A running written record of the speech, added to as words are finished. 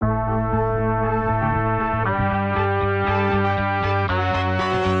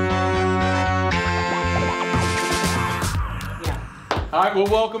All right, well,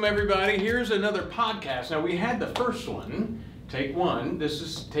 welcome everybody. Here's another podcast. Now, we had the first one, take one. This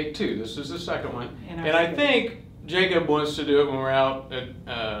is take two. This is the second one. And I think Jacob wants to do it when we're out at,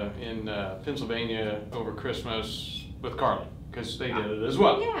 in Pennsylvania over Christmas with Carly, because they did it as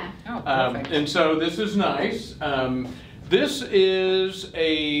well. Yeah. Oh, perfect. And so this is nice. This is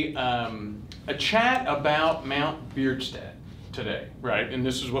a chat about Mount Bierstadt today, right? And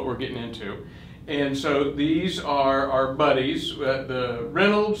this is what we're getting into. And so these are our buddies. The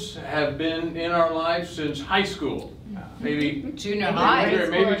Reynolds have been in our life since high school, maybe junior high,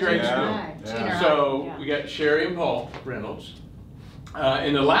 maybe grade school. Yeah. So we got Sherrie and Paul Reynolds.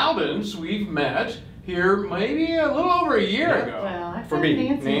 And the Loudens we've met here maybe a little over a year ago. Well, for me,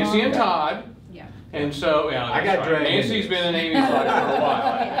 Nancy and Todd. Yeah. And so I got dragged. Nancy's been in Amy's life for a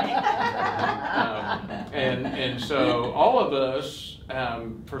while. And so all of us,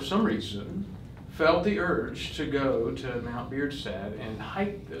 for some reason, felt the urge to go to Mount Bierstadt and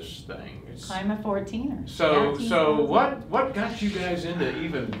hike this thing. Climb a 14er. So what got you guys into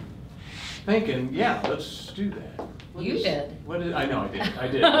even thinking, yeah, let's do that? You did. I know I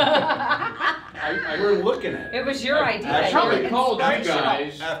did. We're looking at it. It was your idea. I probably called you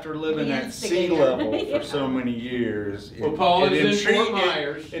guys. After living at sea level for so many years, Well, Paul is in Fort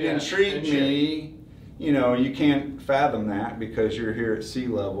Myers. It intrigued me. You know, you can't fathom that because you're here at sea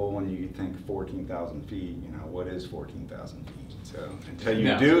level when you think 14,000 feet. You know, what is 14,000 feet? So until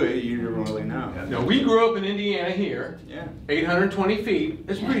you do it, you don't really know. No, we grew up in Indiana here. Yeah. 820 feet.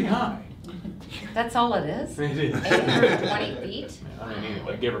 It's pretty high. That's all it is? It is. 820 feet? I mean,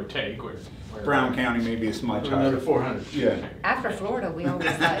 anyway, give or take. Brown County maybe it's much higher. Another 400. Yeah. After Florida, we always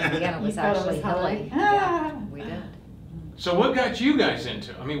thought Indiana was actually hilly. Yeah, we did. So what got you guys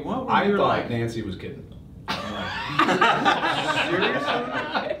into? I mean, what were I you thought like? Nancy was kidding.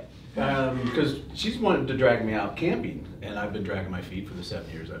 Seriously? Because she's wanted to drag me out camping, and I've been dragging my feet for the 7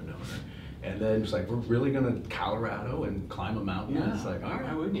 years I've known her. And then it's like, we're really going to Colorado and climb a mountain? Yeah. And it's like, all right,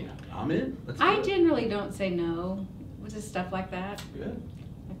 Why wouldn't you? I'm in. Let's do I it. generally don't say no with just stuff like that Good.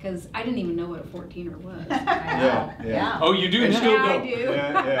 because I didn't even know what a 14er was. Yeah. Oh, you do? And Still now I don't? do.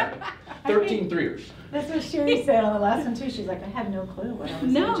 Yeah. 13 threers. That's what Sherrie said on the last one too. She's like, I had no clue what I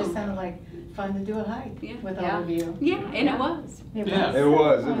was. No. It just sounded like fun to do a hike with all of you. Yeah, and it was. It Yeah. It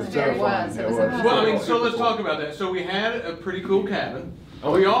was. It was so It fun. was. It was Well, I mean, so let's talk about that. So we had a pretty cool cabin.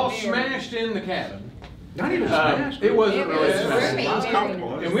 We all smashed in the cabin. Not even smashed. It wasn't It really was smashed. roomy. It was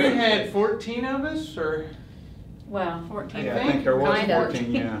comfortable. And we had 14 of us, or? Well, 14. Yeah, I think there was Kind of.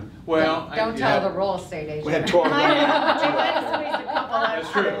 14, yeah. Well, Don't tell the real estate agent. We had 12. we might have squeezed a couple That's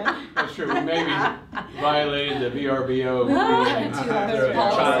out. true. That's true. We maybe violated the VRBO.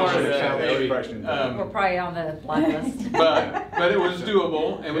 We're probably on the blacklist. But it was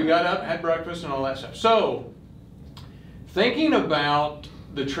doable, and we got up, had breakfast, and all that stuff. So, thinking about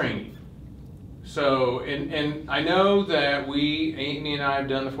the training. So, and I know that Amy and I have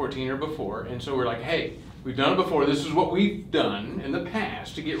done the 14er before, and so we're like, hey, we've done it before. This is what we've done in the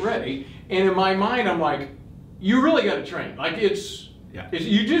past to get ready. And in my mind, I'm like, you really got to train. Like you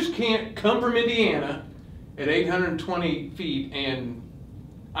just can't come from Indiana at 820 feet and,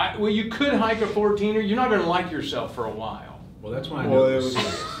 well, you could hike a 14er. You're not going to like yourself for a while. Well, that's why I knew it was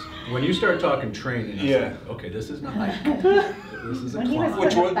serious. When you start talking training, it's like, okay, this isn't a hike. This is a climb.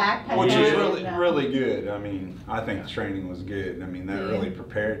 Which was really good. I mean, I think the training was good. I mean, that really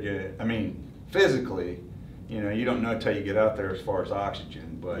prepared you. I mean, physically, you know, you don't know until you get out there as far as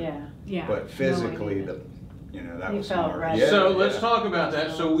oxygen, but but physically, that was felt smart. right. Yeah, So let's talk about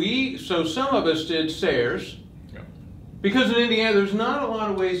that. So some of us did stairs, because in Indiana there's not a lot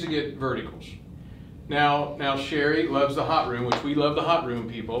of ways to get verticals. Now Sherrie loves the hot room, which we love the hot room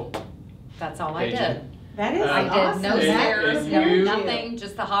people. That's all I did. That is I awesome. did no stairs, nothing,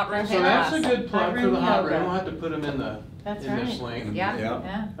 just the hot room. So that's a good plug for the hot yoga. room. We'll have to put them in the sling. Yeah.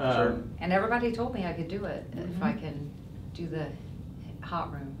 Sure. And everybody told me I could do it if I can do the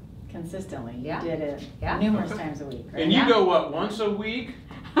hot room. Consistently. Yeah. You did it numerous times a week, right? And you go, what, once a week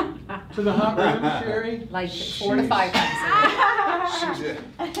to the hot room, Sherrie? Like 4 to 5 times a week.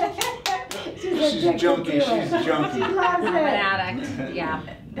 She's a junkie. She's a junkie. She loves I'm it. an addict, yeah.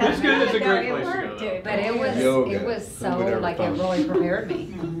 It's good. It's a great place to go. But it was so, like, it really prepared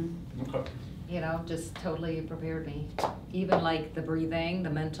me. Okay. You know, just totally prepared me. Even like the breathing, the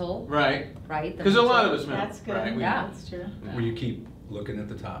mental. Right. Right? Because a lot of us That's good. right? Yeah. That's true. Where you keep looking at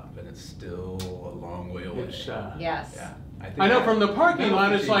the top, and it's still a long way away. It's, Yes. Yeah. I know from the parking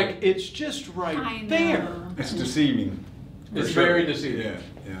lot, it's like, it's just right there. It's deceiving. It's very deceiving.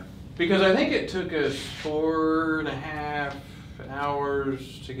 Yeah. Because I think it took us 4.5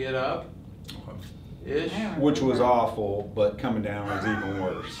 hours to get up. ish. which was awful, but coming down was even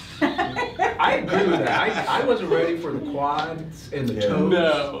worse. I agree with that. I wasn't ready for the quads and the Yeah. toes.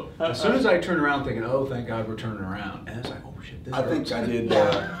 No. As soon as I turned around thinking, oh, thank God we're turning around. And it's like, oh shit, this I think hurts. I did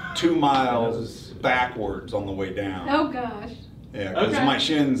 2 miles backwards on the way down. Oh, gosh. Yeah, because Okay. my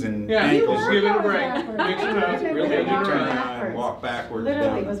shins and Yeah, ankles just give it a Going break. backwards. Mix it up. I Really remember get it walking right. backwards. Walk backwards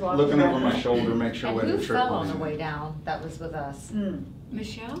Literally down, was walking looking over my backwards. shoulder, make sure And where who the trip fell on wasn't. the way down? That was with us. Mm.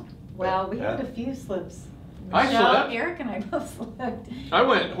 Michelle? Well, we had Yeah. a few slips. I Michelle, slept. Eric and I both slipped. I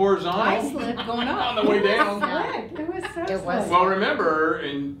went horizontal I slipped going on up. the way down. Slipped. It was so It was. slick. Well, remember,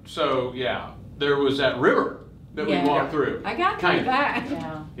 and so, yeah, there was that river that we Yeah. walked through. I got through Kinda. that.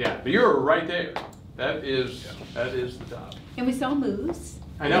 Yeah. Yeah, but you were right there. That is the top. And we saw moose.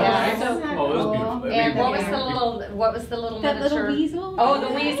 I know, Yeah. right? Isn't that Oh, it was cool? beautiful. I mean, And what was Yeah. the little That little miniature? weasel. Oh,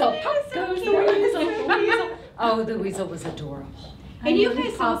 the weasel. Yes, Pop so goes the cute. weasel. Oh, the weasel was adorable. And you Honey,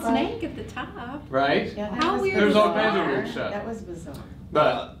 guys saw Papa. Snake at the top. Right? Yeah, that How was weird There's all bizarre. kinds of weird stuff. That was bizarre.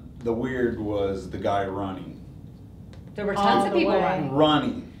 But The weird was the guy running. There were All tons of the people way. running.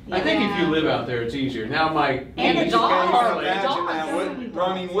 Running. I think if you live out there, it's easier. Now my And the niece, dog. Harley, The dog. Imagine that with,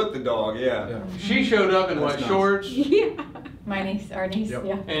 running with the dog, yeah. Yeah. she showed up in That's what, nice. shorts? Yeah. My niece, our niece, Yep.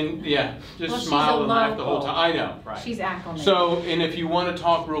 yeah. And yeah, just Well, she's smiled a and laughed the whole local. time. I know, right. She's acclimated. So, and if you want to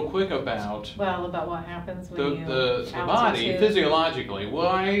talk real quick about Well, about what happens when the, you. the body altitude. physiologically,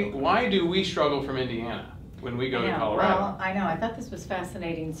 why do we struggle from Indiana when we go I to know. Colorado? Well, I know, I thought this was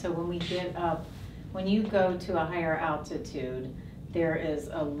fascinating. So when we get up, when you go to a higher altitude, there is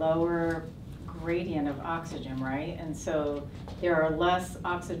a lower gradient of oxygen, right? And so there are less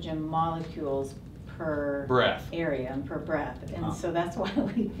oxygen molecules per Breath. area and per breath. Huh. And so that's why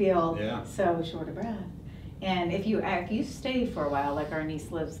we feel Yeah. so short of breath. And if you stay for a while, like our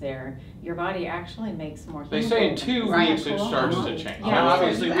niece lives there, your body actually makes more They say in hemoglobin. 2 Right. weeks it starts to change. Yeah, Now, so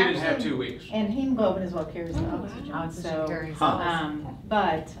obviously, you we didn't have actually- 2 weeks. And hemoglobin is what carries the Oh, wow. oxygen. Oxygen So, carries Huh. us.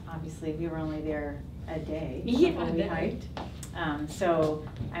 but obviously we were only there a day Yeah, before a we day. hiked. So,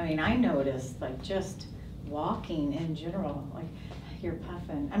 I mean, I noticed like just walking in general, like you're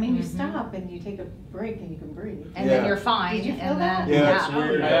puffing. I mean, you Mhm. stop and you take a break and you can breathe. And then Yeah. you're fine. Did you feel and that? then, Yeah, it's Oh,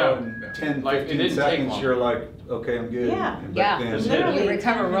 weird yeah. how in 10, Like, it 15 didn't take seconds long. you're like, okay, I'm good. Yeah. But Yeah. then- Literally You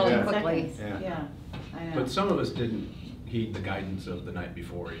recover 10, really 15 quickly. seconds. Yeah. Yeah, I know. But some of us didn't heed the guidance of the night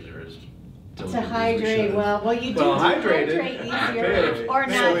before either as To diligently as we hydrate, should. well, you do Well, to hydrated. hydrate easier, Hydrated. or not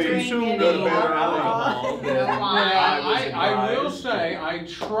So you drink consume any a little bit of alcohol. alcohol. No Yeah, wine. I will say, I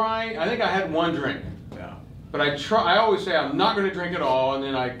think I had one drink. Yeah. But I always say I'm not going to drink it all, and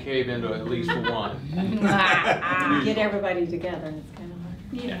then I cave into at least one. Get everybody together and it's kind of hard.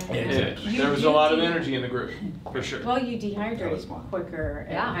 Yeah. It is. You There was do a lot of de- energy in the group, for sure. Well, you That dehydrate was fun. quicker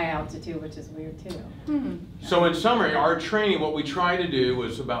at Yeah. high altitude, which is weird too. Hmm. So in summary, our training, what we tried to do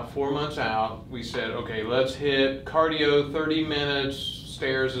was about 4 months out, we said, okay, let's hit cardio 30 minutes,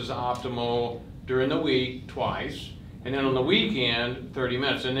 stairs is optimal during the week twice, and then on the weekend, 30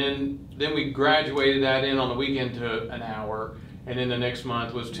 minutes. And then we graduated that in on the weekend to an hour, and then the next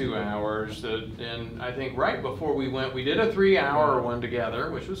month was 2 hours. Then I think right before we went, we did a 3-hour one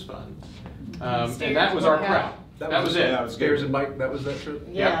together, which was fun. And that was our prep. That was it. Yeah, it was Stairs good. and bike, that was that trip?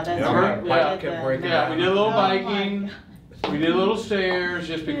 Yeah, Yep. that's Yeah. right. Yeah. We did the- breaking Yeah, we did a little Oh my biking. God. We did a little stairs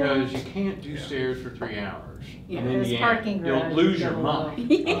just because you can't do stairs for 3 hours Yeah, in there's Indiana. parking You'll garage, lose you your get a mind.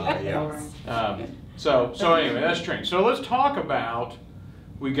 Yeah. So anyway, that's training. So let's talk about,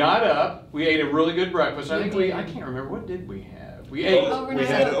 we got up, we ate a really good breakfast. I can't remember, what did we have? We ate. We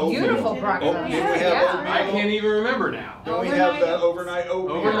had a oatmeal. beautiful breakfast. Did we Yeah. have I oatmeal? can't even remember now. Don't we have the overnight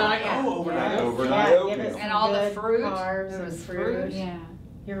oatmeal? Overnight, Yeah. overnight. Yes. Overnight Yeah, oatmeal. give us And all the good fruit. carbs There and was fruit. fruit. Yeah.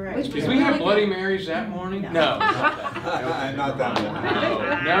 You're right. Which Did was we have really Bloody good. Marys that morning? No. No, not that. Not that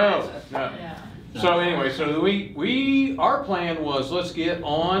one. No. Yeah. So anyway, so our plan was let's get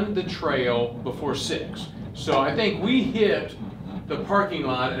on the trail before 6. So I think we hit the parking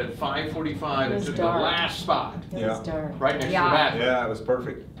lot at 5:45 It and was took dark. the last spot It was Yeah. dark. right next to Yeah. the bathroom. Yeah, it was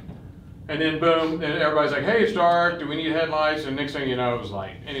perfect. And then boom, and everybody's like, hey, it's dark, do we need headlights? And next thing you know, it was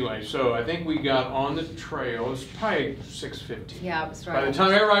light. Anyway, so I think we got on the trail, it was probably 6:50. Yeah, it was right. By the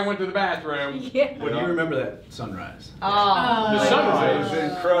time everybody went to the bathroom, Yeah. Well, do you remember that sunrise? Oh. The sunrise was It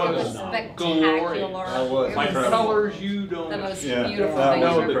incredible. was Glorious. spectacular. That was like incredible. colors you don't The know. most Yeah, beautiful that thing was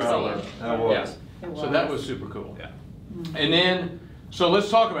you've ever incredible. seen. That was. It So that was super cool. Yeah. And then, so let's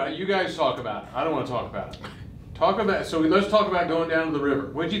talk about it. You guys talk about it. I don't want to talk about it. Let's talk about going down to the river.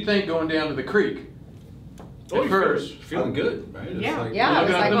 What'd you think going down to the creek? At first. Feeling good, right? It's Yeah. like- Yeah, I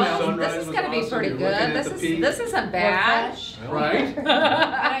was Looking at like, the well, mountain, this is was gonna be awesome. pretty You're looking good. at the peak. This isn't bad. Right? But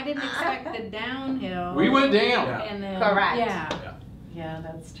I didn't expect the downhill. We went down. Yeah. And then, Correct. Yeah. Yeah,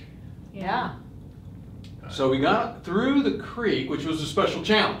 that's true. Yeah. So we got through the creek, which was a special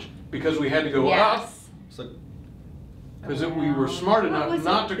challenge because we had to go up. Yes. So, Because we were smart What enough was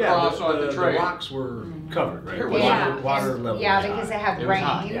not to yeah, cross on the the trail. rocks were covered, right? There was Water level. Yeah, was because high. it had It was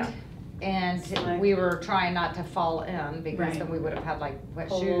hot, rained. yeah. And Slick. we were trying not to fall in because Right. then we would have had like wet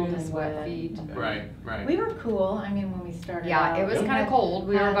Cold shoes, and wet wet. feet. Right, right. We were cool, I mean, when we started Yeah, out. it was we kinda had cold.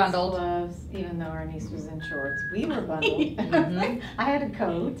 We were hats, bundled. gloves, even though our niece was in shorts, we were bundled. Mhm. I had a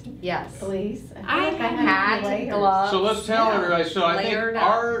coat, Yes. fleece. I feel like had Hat, layers. gloves. So let's tell her, guys, so I think Layered up.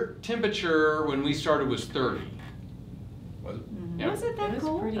 our temperature when we started was 30. Was it? Yeah. Was it that It was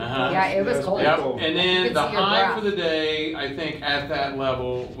cold? pretty Uh-huh. cold. Yeah, it was That's cold. pretty Yep, cool. and You then could the see your high breath. for the day, I think at that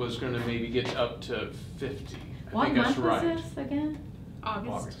level was gonna maybe get up to 50. I What think that's month was right. this again?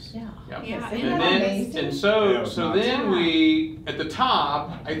 August. August. Yeah. Yep. Yeah, Isn't And that then, amazing? and Yeah, so, it was so nice. then we, at the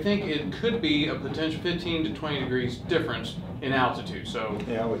top, I think it could be a potential 15 to 20 degrees difference in altitude, so,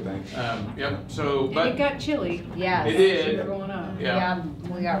 Yeah, I would think. yep, so, And it but, got chilly. Yes. It as did. you were going up. yeah.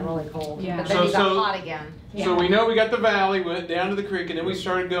 We got really cold. Yeah. But then So- you got so- hot again. So we know we got the valley, went down to the creek, and then we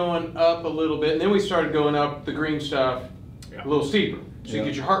started going up a little bit, and then we started going up the green stuff Yeah. a little steeper, so you Yeah.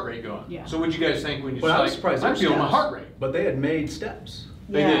 get your heart rate going. Yeah. So what'd you guys think when you Well, I was like, surprised. I'm there were feeling my steps, heart rate? But they had made steps.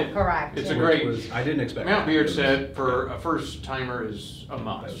 They Yeah. did. Correct. It's a which great, was- I didn't expect. Mount that. Bierstadt for a first timer is a That was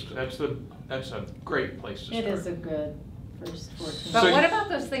must. good. That's a great place to start. It is a good first 14. But So what you- about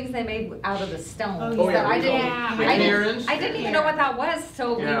those things they made out of the stones? Oh, that yeah. I didn't, Yeah. I didn't, Cairns? I didn't even know what that was,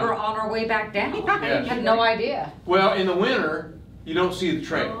 so we Yeah. were on our way back down. Yeah. Had no idea. Well, in the winter, you don't see the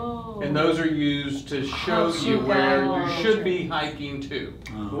trail. Oh. And those are used to show Oh, you where wow. you should be hiking to.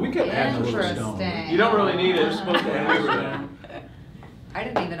 Well, we kept having a little stone. Interesting. You don't really need it, it's supposed to when we were there. I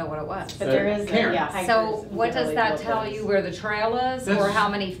didn't even know what it was. But there is, Cairns. yeah, hikers. So what does really that build tell those. you, where the trail is, or That's- how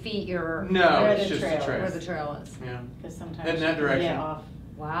many feet you're, No, Where it's the just the trail trail. where the trail is? Yeah. Because sometimes Heading that you can direction. get off.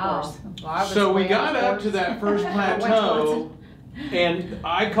 Wow. course. Well, I was So we way got off up to course. that first Which plateau, ones? and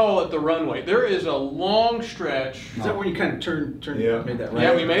I call it the runway. There is a long stretch. Is that when you kind of turn, Yeah. made that right?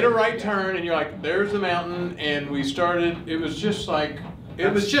 Yeah, we made a right turn, and you're like, there's the mountain, and we started, it was just like,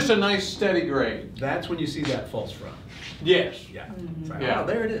 it was just a nice steady grade. That's when you see that false front. Yes. Yeah. Mm-hmm. It's like, Yeah. oh,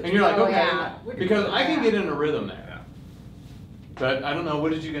 there it is. And you're like, Oh, okay, yeah. because I can get in a rhythm there. Yeah. But I don't know,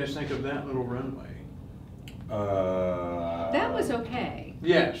 what did you guys think of that little runway? That was okay.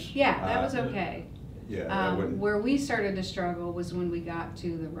 Yes. Yeah, that was Uh, okay. Yeah, I wouldn't. Where we started to struggle was when we got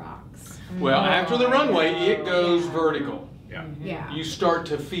to the rocks. Well, after the runway, it goes Yeah. vertical. Yeah. Yeah. You start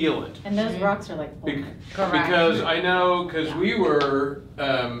to feel it. And those rocks are like, Bec- Correct. Because I know, because we were,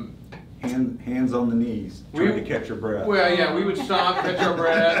 Hands on the knees, We- trying to catch your breath. well, yeah, we would stop, catch our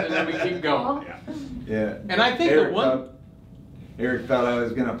breath, and then we keep going. Yeah. Yeah. And I think Eric the one, thought- Eric thought I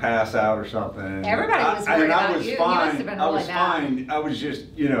was gonna pass out or something. Everybody was I- worried and I about was you. You must fine. have been I really was bad. fine. I was just,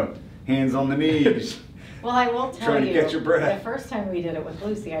 hands on the knees. well, I will tell Trying to you, catch your breath. the first time we did it with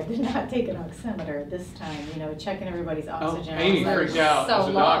Lucy, I did not take an oximeter this time, checking everybody's oh, oxygen. Amy I was freaked out so as a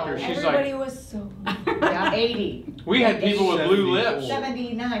low. doctor. She's Everybody like, was so, Yeah. 80, we had people with blue lips.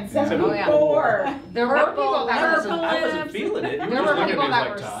 79, Oh, yeah. 74. There were people that I were, wasn't feeling it. You there just were looking at people me that like,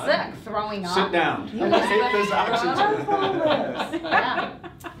 were Todd, sick, throwing up. Sit down. You Take this oxygen. Yeah.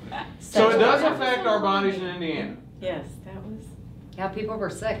 So it does affect our bodies in Indiana. Yes, that was. Yeah, people were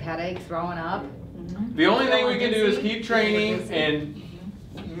sick, headache, throwing up. Mhm. The only thing we Feeling can do is dizzy. keep training Dizzy. and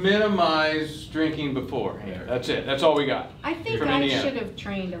minimize drinking beforehand. That's it. That's all we got. I think From I Indiana. should have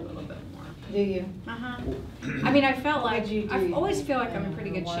trained a little bit more. Do you? Uh-huh. I mean, I felt like, What'd you do? I always feel like I'm in pretty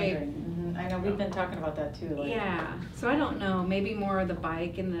good shape. Mhm. I know, we've been talking about that too. Like, Yeah, so I don't know, maybe more of the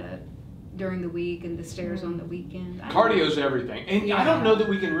bike and during the week and the stairs on the weekend. I don't know. Cardio's everything. And I don't know that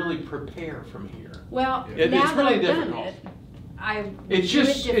we can really prepare from here. Well, It's now that really I've done difficult. it, I would It's do it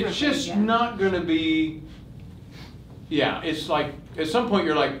just differently, yeah. not gonna be, yeah, it's like, at some point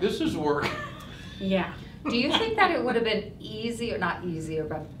you're like, this is work. Yeah. Do you think that it would have been easier, not easier,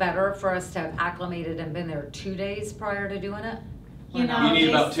 but better for us to have acclimated and been there 2 days prior to doing it? You know, You need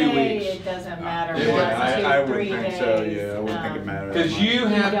they about 2 say weeks. it doesn't matter, Yeah, one, I two, 3 wouldn't think days. so, yeah, I wouldn't think it mattered. that Because much. you You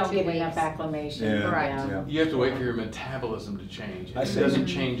have, don't 2 get weeks. enough acclimation. Yeah. Correct. Yeah. you have to wait for your metabolism to change. I It see. doesn't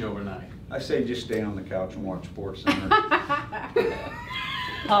change overnight. I say just stay on the couch and watch Sports Center.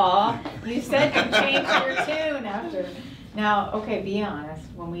 Aw, you said you changed your tune after. Now, okay, be honest,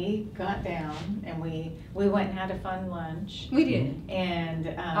 when we got down and we went and had a fun lunch We did.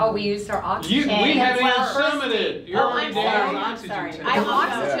 and. Oh, we used our You, oxygen. we And haven't even well, first- summited. You're Oh, already I'm down. sorry, I'm Oxygen sorry. tank. I The will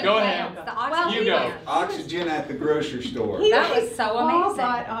oxygen go. Go ahead. plants, the oxygen You go. plants. Oxygen at the grocery store. That was so Paul amazing.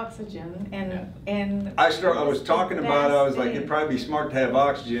 bought oxygen and. I was talking about it, I was like, Best it'd probably be smart to have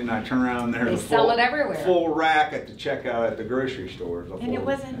oxygen, I turn around and They there's a sell full, it everywhere. full rack at the checkout at the grocery stores. a And it full-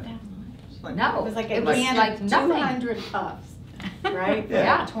 wasn't that much. No. It was like a it was can like of nothing. 200 puffs, right?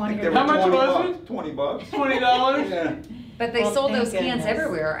 Yeah. 20 They or were How much 20 was bucks, it? $20. $20? Yeah. But they Well, sold those thank cans goodness.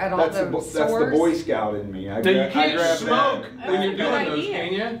 everywhere at all That's the the stores. Boy Scout in me. Now you can't smoke when you're That's a good doing those, idea.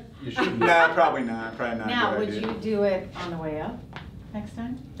 can you? You shouldn't. Nah, probably not. Probably not. a Now, good would idea. you do it on the way up next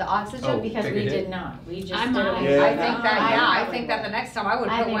time? The oxygen? Oh. Because take a we hit? did not. We just I did it. might. with- Yeah. I think that, yeah, I probably think that the would. next time I would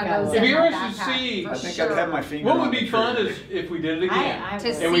I put think one I of those would. in If you my were to backpack, see- for I think sure. I'd have my finger What on would the be fun trigger. is if we did it again. I To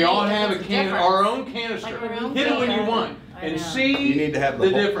would. And we see all if have a it's can, different. our own canister. Like our own Hit it when you can. want I and know. see You need to have the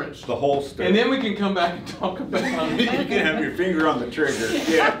the whole, difference. The holster. And then we can come back and talk about you can have your finger on the trigger.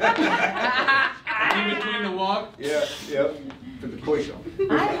 Yeah. in between the walk. Yeah. Yep. For the quick.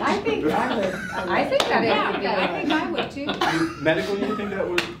 I think I would. I think that it Yeah, would be. I think I would too. Medically, you think that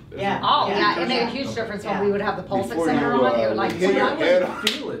would? Yeah. Oh, yeah, Yeah. it made a huge difference when Yeah. we would have the pulse Before oximeter you, on, it would like. hit See, your I head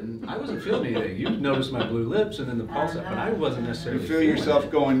wasn't feeling anything. You noticed my blue lips and then the pulse up, but I wasn't You necessarily feel feeling yourself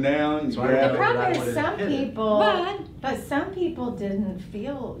it. going down. You So I grab The it. I problem is wanted some to hit it. people, but some people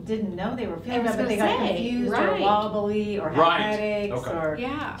didn't know they were feeling I was it, but they got gonna say, confused or right. wobbly or had Right. headaches Okay. or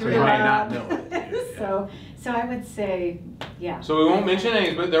Yeah. So you might not threw know up. it. So I would say, yeah. So we won't mention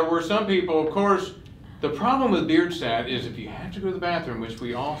names, but there were some people, of course, the problem with Bierstadt is if you have to go to the bathroom, which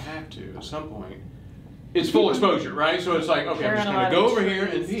we all have to at some point, it's full exposure, right? So it's like, okay, There I'm just aren't a gonna lot go of over here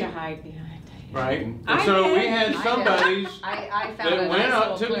and trees pee, to hide behind. right? And I so we did. had I some did. buddies I found a that went nice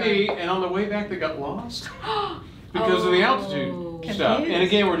up to little pee, clearing. and on the way back they got lost because of the altitude stuff. And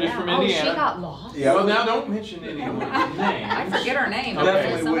Confused. again, we're just Yeah. from Oh, she Indiana. got lost? Yeah. Well, now don't mention anyone's name. I forget her name, Okay. but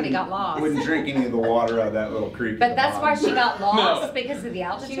Definitely somebody wouldn't- got lost. Wouldn't drink any of the water out of that little creek. at But the that's why bottom. she got lost, No. because of the She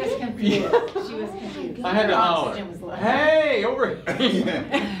altitude? was confused. She was confused. I had to Her holler, oxygen was low. hey, over here.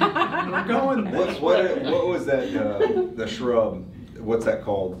 Yeah. We're going. What was that? The shrub. What's that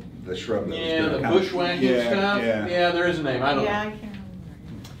called? The shrub. That Yeah, was the kinda- bushwhacking Yeah, stuff. Yeah. Yeah, there is a name. I don't Yeah, I know. can't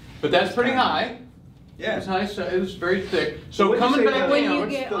remember. But that's pretty high. It Yeah. was high. So it was very thick. So So what'd you coming say back about- When down. you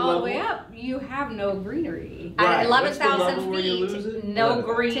what's get the all the way level? up, you have no greenery. At Right. What's the 11,000 level where you lose feet, it? no What?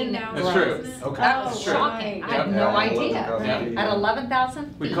 green 10,000. That's true. isn't it? Okay. That was Oh, shocking. I right. had Yep. no Yeah, idea. 11,000 feet. At 11,000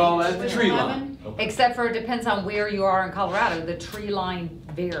 feet. We call that the Was it tree 11? line. Okay. Except for it depends on where you are in Colorado, the tree line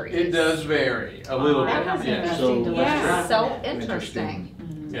varies. It does vary a little That bit. was Yeah. interesting to So- learn. Yeah. So Interesting.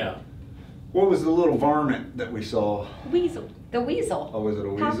 interesting. Yeah. What was the little varmint that we saw? Weasel. The weasel. Oh, was it a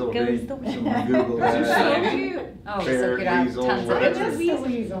How weasel? goes Did the someone Google That's So that? insane. cute. Oh, so Ferret, cute. I have weasel, tons of whatever. pictures. Just the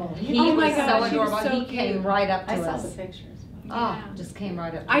weasel. He Oh my was so gosh, he was adorable. so He came cute. right up to I saw us. the pictures. Oh, Yeah. just came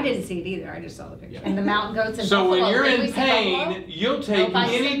right up. to I us. didn't see it either. I just saw the picture. And the mountain goats and So when buffalo. you're Did we in see buffalo? pain, you'll take If I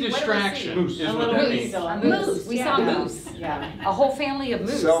see- any what did we see? distraction. Moose. Is A what little that Moose. means. weasel. A moose. We saw Yeah. moose. Yeah. A whole family of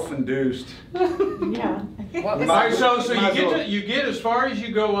moose. Self-induced. Yeah. What was All right, that? so Might as well. you get as far as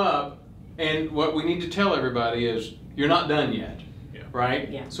you go up, and what we need to tell everybody is you're not done yet. Yeah. Right?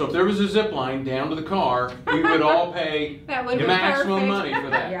 Yeah. So if there was a zip line down to the car, we would all pay That would the be maximum perfect. money for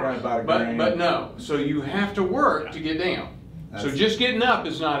that. Yeah. Right about a But grand. no, so you have to work to get down. So That's- just getting up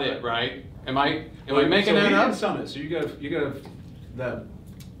is not it, right? Am I making so that we up? didn't summit, so you got that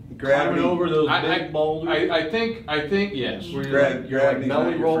Gravity. climbing over those I- big boulders. I think yes. Where you're Gra- like, you're like gravity's not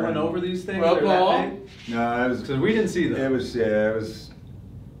belly your rolling friend. over these things. Well, that are that Paul, big? No, it was. So we didn't see them.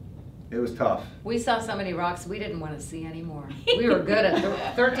 It was tough. We saw so many rocks we didn't want to see anymore. We were good at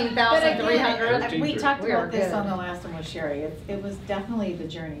But 13,300. again, we talked We were about this good. on the last one with Sherrie. It was definitely the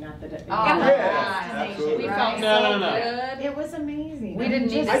journey, not the Oh, destination, absolutely. we right? felt No, so no. good. It was amazing. We didn't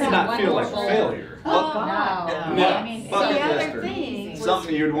need Just to I did see not one feel like a more failure. Oh, No. God, No. I mean, Bucket the other lister. thing was-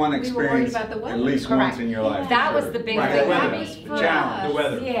 Something you'd want to We were worried experience about the at weather. least Correct. once in your life. That for was sure. the big Right, thing. the weather. That was for Challenge. The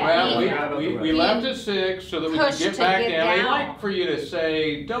weather. Yeah. Well, Yeah. we left at 6 so that we could Pushed get to back get down. They down. like for you to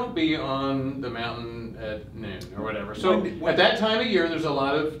say, don't be on the mountain at noon or whatever. So When- at that time of year, there's a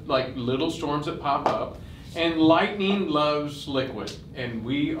lot of like little storms that pop up. And lightning loves liquid. And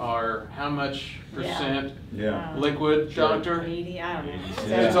we are how much percent Yeah. liquid, Sure. doctor? 80, I don't know.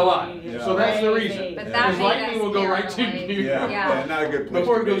 Yeah. It's a lot. It's So that's the crazy. reason. But Yeah. that Because made lightning us will go right to paranoid. you. Yeah. Yeah. Not a good place.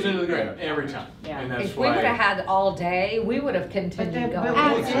 Before to it goes be. into the ground, Yeah. every time. Yeah. And that's If we would have why. had all day, we would have continued But going. we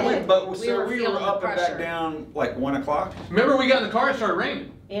Absolutely. did. But We so were we feeling were the up and pressure. back down like 1 o'clock. Remember, we got in the car and it started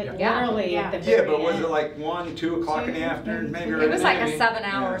raining. It Yeah. literally at the Yeah, very but was end. it like 1, 2 o'clock in the Two, afternoon? Maybe. maybe It was like a Maybe. 7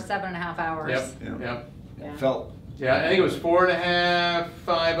 hour, Yeah. 7.5 hours. Yep, Yeah. yep. Yeah. Felt. Yeah, I think it was 4.5,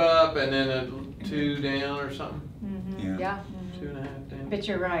 5 up, and then a 2 down or something. Mhm. Yeah. Yeah. 2.5 down. But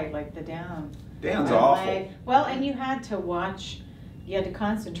you're right, like the down. Down's Right awful. away. Well, and you had to watch, you had to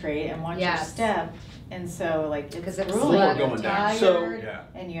concentrate and watch your Yes. step. And so like Because it's it was grueling, slow you're going down. tired, So- Yeah.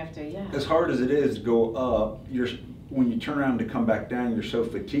 and you have to, yeah. As hard as it is to go up, when you turn around to come back down, you're so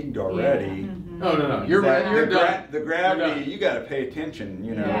fatigued already. Oh, no, you're that right, you're done. The gravity, you got to pay attention,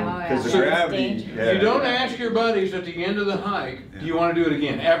 you know, Yeah. because So the gravity. You don't ask your buddies at the end of the hike, do you want to do it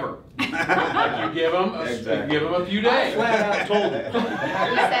again, ever? Like you give them, Exactly. a few days. Flat out told him. He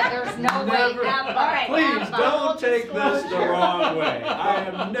said there's no way ever. Please don't take this the wrong way. I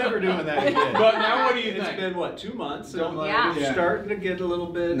am never doing that again. But now what do you It's think? been, what, 2 months? And I'm like, Yeah. it's starting to get a little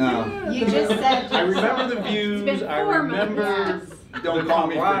bit. No. You just said. I remember the It's views, been I 4 remember months. Don't the call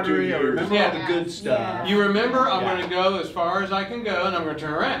me for 2 camaraderie, I years. remember all the good stuff. Yeah. You remember, I'm Yeah. going to go as far as I can go, and I'm going to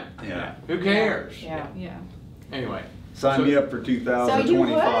turn around. Yeah. Who cares? Yeah. Yeah. Anyway. Sign So- me up for So you would.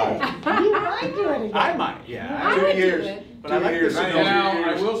 2025. You might do it again. I might, yeah. I 2 would do years. it. But I like the years. Sedona, Now,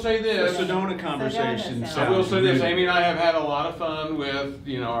 I will say the this. Sedona conversation. Sedona I will sounds say this, really- Amy and I have had a lot of fun with,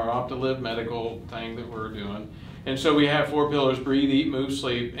 our Optalive medical thing that we're doing. And so we have 4 pillars: breathe, eat, move,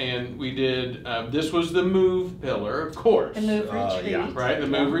 sleep. And we did, this was the move pillar, of course. The move retreat. yeah. Right, the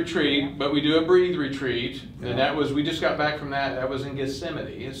move retreat, but we do a breathe retreat. And that was, we just got back from that. That was in Gethsemane,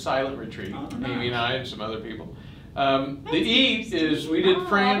 a silent retreat. Oh, Amy and I and some other people. The eat is, we did Oh,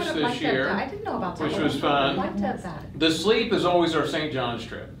 France I would've this liked to have year. done- I didn't know about that. which was fun. I'd like to have that. The sleep is always our St. John's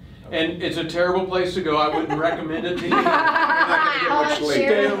trip. And it's a terrible place to go. I wouldn't recommend it to you. You're not going to get much Oh, sleep.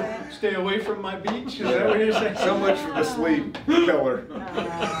 Sherrie. Stay away from my beach, is that what you're saying? So much for the sleep pillar.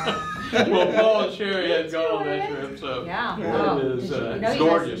 Well, Paul and Sherrie had gone on that trip, so Yeah. it Oh. is Did you- it's no, you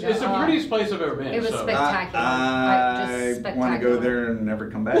gorgeous. guys- It's the oh. prettiest place I've ever been. It was so. spectacular. I Just want to go spectacular. there and never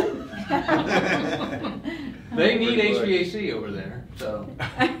come back. They need Pretty much. HVAC over there, so.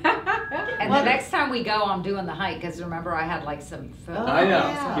 And the next time we go, I'm doing the hike, because remember I had like some food. I know,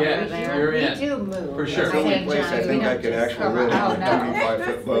 yeah. yes, you're We in. do move. For sure. That's the only St. place I John's, think we I don't could just actually cover- live oh, on a no.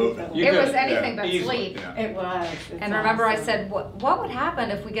 25-foot boat. You It was could, anything but easily. sleep. Yeah. It was. It's And remember I awesome. said, what would happen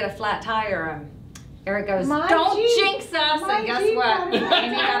if we get a flat tire? And Eric goes, My don't Jeep- jinx us. my And guess Jeep what? got a Amy flat got a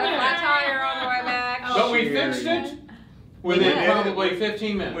tire. flat tire on the way back. But we fixed it within did. probably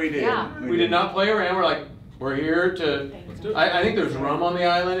 15 minutes. We did. Yeah. We did not play around. We're like, we're here to. I think there's rum on the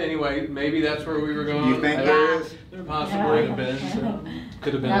island. Anyway, maybe that's where we were going. You think I there don't- is? There possibly have been, so.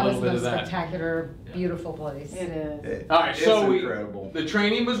 Could have been That a was little bit the of that. spectacular, beautiful place. It is. All right, It's so incredible. the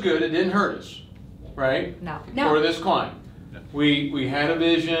training was good. It didn't hurt us, right? No. For this climb. We had a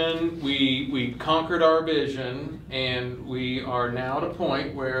vision, we conquered our vision, and we are now at a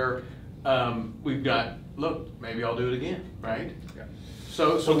point where we've got, look, maybe I'll do it again, right? Yeah.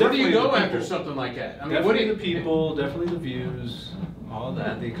 So Well, where do you definitely go the after people. something like that? I mean, what do Definitely you, the people, definitely the views, all of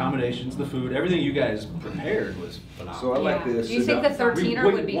that, the accommodations, the food, everything you guys prepared was phenomenal. So I like Yeah. this. Do you think the We 13er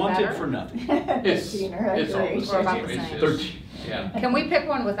would be wanted better? for nothing. It's, Dinner, it's all the hydration. We're about same. the It's same. just- 13. Yeah. Can we pick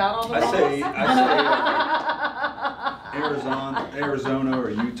one without all the I say balls? Arizona or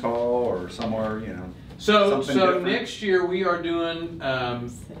Utah or somewhere, you know. So Something different. next year we are doing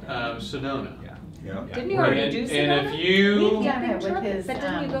Sedona. Yeah. Yeah. Didn't you already And, do and Sedona? if you, We've done it with his, But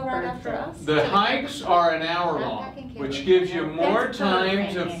didn't you go right after birthday. us? the hikes are an hour long, Backpacking which camp. gives you more That's time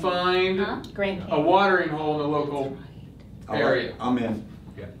perfect. to find Huh? Grand a Canyon. watering hole in the local area. I'm in.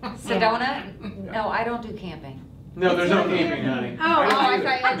 Sedona? No, I don't do camping. No, there's no camping, honey. Oh, I thought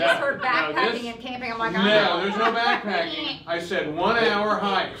I just No, heard no, backpacking this- and camping. I'm like, No, there's no backpacking. I said 1 hour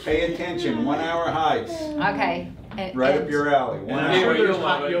hikes. Pay attention, 1 hour hikes. Okay. And- Right and- up your alley. 1 And I'm hour. sure Anyway, there's you'll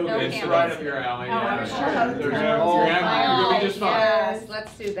love hot it. yoga. No It's camping. right up your alley, Oh, I'm yeah. sure. There's Oh, you'll be just fine. yes,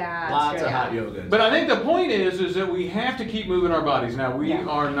 let's do that. Lots of Yeah. hot yoga. But I think the point is that we have to keep moving our bodies. Now, we Yeah.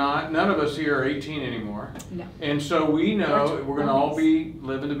 are not, none of us here are 18 anymore. No. And so we know Or we're gonna all be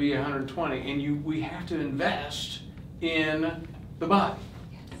living to be 120, and we have to invest in the body.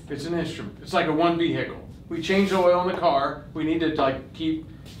 It's an instrument. It's like a one vehicle. We change the oil in the car. We need to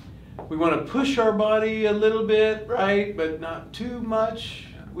we wanna push our body a little bit, right? But not too much.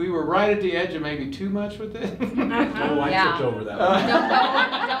 We were right at the edge of maybe too much with it. Oh, I Yeah. tripped over that Uh, one.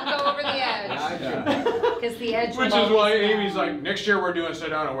 Don't go over the I edge. tripped. Because the edge. Which will is why always Amy's down. like, next year we're doing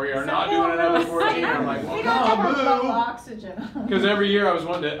Sedona, we are not doing another 14. I'm like, well, We don't have low no, oxygen. because every year I was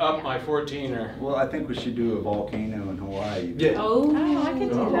wanting to up my 14er. Well, I think we should do a volcano in Hawaii. Yeah. Oh, Oh, I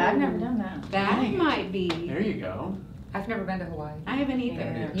could do that. I've never done that. that might be. There you go. I've never been to Hawaii. I haven't either.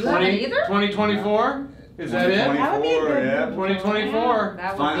 Yeah. You haven't either? 2024? Is that it? That would be a 24, good yeah. one. 2024.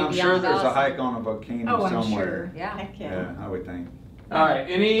 That would Fine, be I'm sure beyond there's a us. hike on a volcano Oh, I'm somewhere. sure. Yeah. Heck Yeah, yeah. I would think. All right,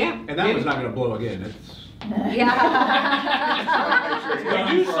 any? And that one's not gonna blow again. It's. Yeah.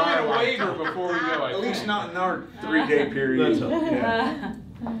 We do sign a waiver before we go, I At least think. not in our 3-day period. That's all. Yeah.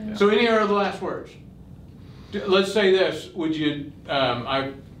 So any other last words? Let's say this, would you,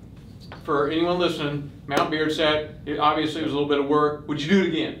 for anyone listening, Mount Bierstadt, it obviously was a little bit of work, would you do it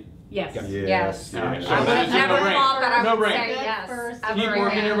again? Yes. Yes. All right, so I would have that's a never no-brainer. thought that I would No-brainer. say Good yes. first ever Keep again.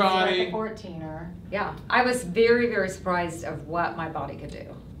 working your body. Like a 14er. Yeah, I was very, very surprised of what my body could do.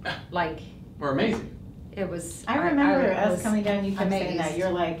 Like, We're amazing. it was. I remember us was coming down, you kept saying that, amazed.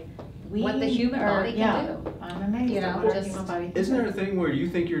 you're like, What the human body can yeah, do. I'm amazed You at know, what our just- human body can Isn't there do. a thing where you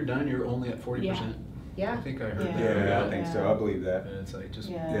think you're done, you're only at 40%? Yeah. I think I heard Yeah. that. Yeah, I think so, I believe that. And it's like, just,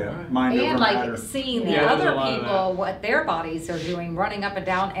 Yeah. Yeah, alright. mind over And like matter. seeing the Yeah, there's a other lot of people, what their bodies are doing, running up and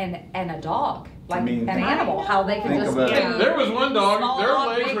down, and a dog, like mean, an animal, how they can think just about it. move. There was one dog, Small their dog,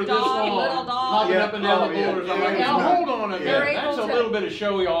 legs big were this dog, long, little dog. hopping Yeah. up and down Oh, the yeah. boulders. I'm Yeah. like, Yeah. now hold on a They're minute, that's a able to- little bit of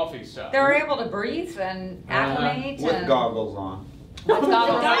showy offy stuff. They're able to breathe and acclimate With and. goggles on. With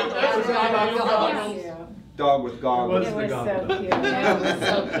goggles. That's Yeah, what goggles. Yeah. Dog with goggles. It the was goblet. so cute. It was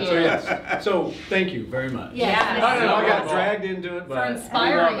so cute. So yes, so thank you very much. Yeah. I got no. dragged into it, For but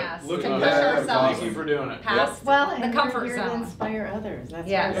inspiring I love it. us to Look push at that. ourselves Thank you for doing it. past Well, the and comfort we're here to zone. inspire others, that's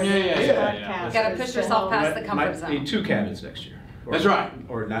Yeah. why Yeah, yeah, this yeah, podcast yeah. You gotta is push to yourself help. past the comfort might zone. need 2 cabins next year. Or- That's right.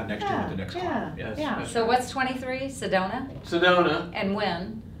 Or not next year, but the next Yeah, one. yeah, Yes. yeah. So what's 23, Sedona, Sedona. and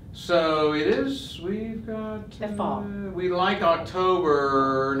when? So it is, we've got. The fall. We like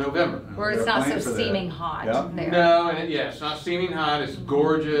October, November. Where it's They're not so playing for that. steaming hot Yeah. there. No, and yeah, it's not steaming hot, it's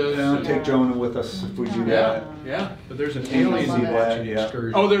gorgeous. Yeah, and- take Jonah with us if we do Yeah, that. yeah. But there's an Easy alien that, watching yeah.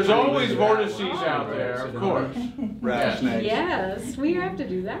 excursion. Oh, there's I always did that. vortices out there, of course. Rattlesnakes. Yes, we have to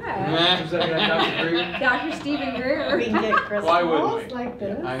do that. Nah. Is that Dr. Greer? Dr. Stephen We Greer. can get crystals Why wouldn't we? like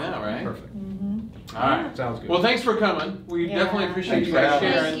this. I know, right? Perfect. All right. Sounds good. Well, thanks for coming. We Yeah. definitely appreciate Thanks you for guys having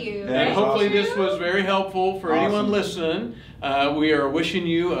us. sharing. Thank you. And That's hopefully awesome. this was very helpful for anyone Awesome. listening. We are wishing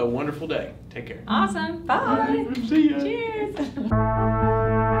you a wonderful day. Take care. Awesome, bye. See ya. Cheers.